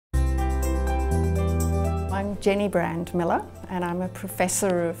I'm Jennie Miller and I'm a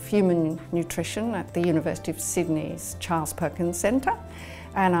Professor of Human Nutrition at the University of Sydney's Charles Perkins Centre,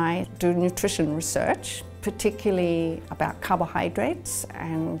 and I do nutrition research, particularly about carbohydrates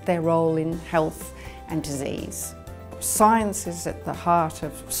and their role in health and disease. Science is at the heart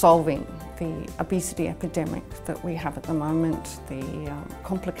of solving the obesity epidemic that we have at the moment, the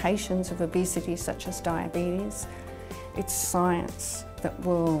complications of obesity such as diabetes. It's science that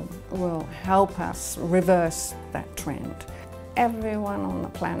will help us reverse that trend. Everyone on the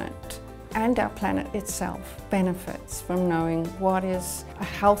planet and our planet itself benefits from knowing what is a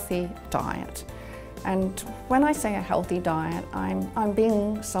healthy diet. And when I say a healthy diet, I'm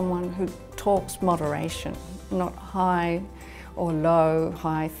being someone who talks moderation, not high or low,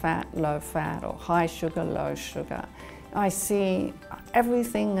 high fat, low fat, or high sugar, low sugar. I see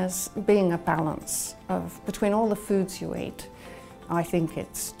everything as being a balance between all the foods you eat. I think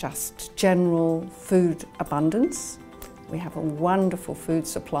it's just general food abundance. We have a wonderful food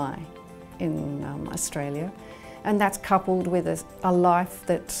supply in Australia, and that's coupled with a life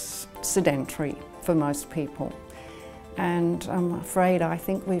that's sedentary for most people. And I'm afraid I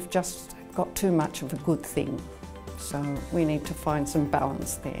think we've just got too much of a good thing, so we need to find some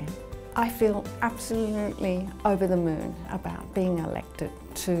balance there. I feel absolutely over the moon about being elected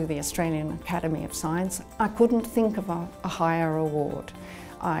to the Australian Academy of Science. I couldn't think of a higher award.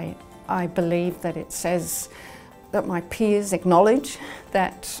 I believe that it says that my peers acknowledge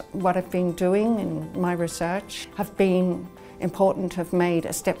that what I've been doing in my research have been important, have made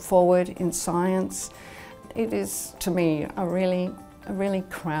a step forward in science. It is, to me, a really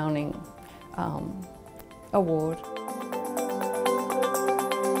crowning award.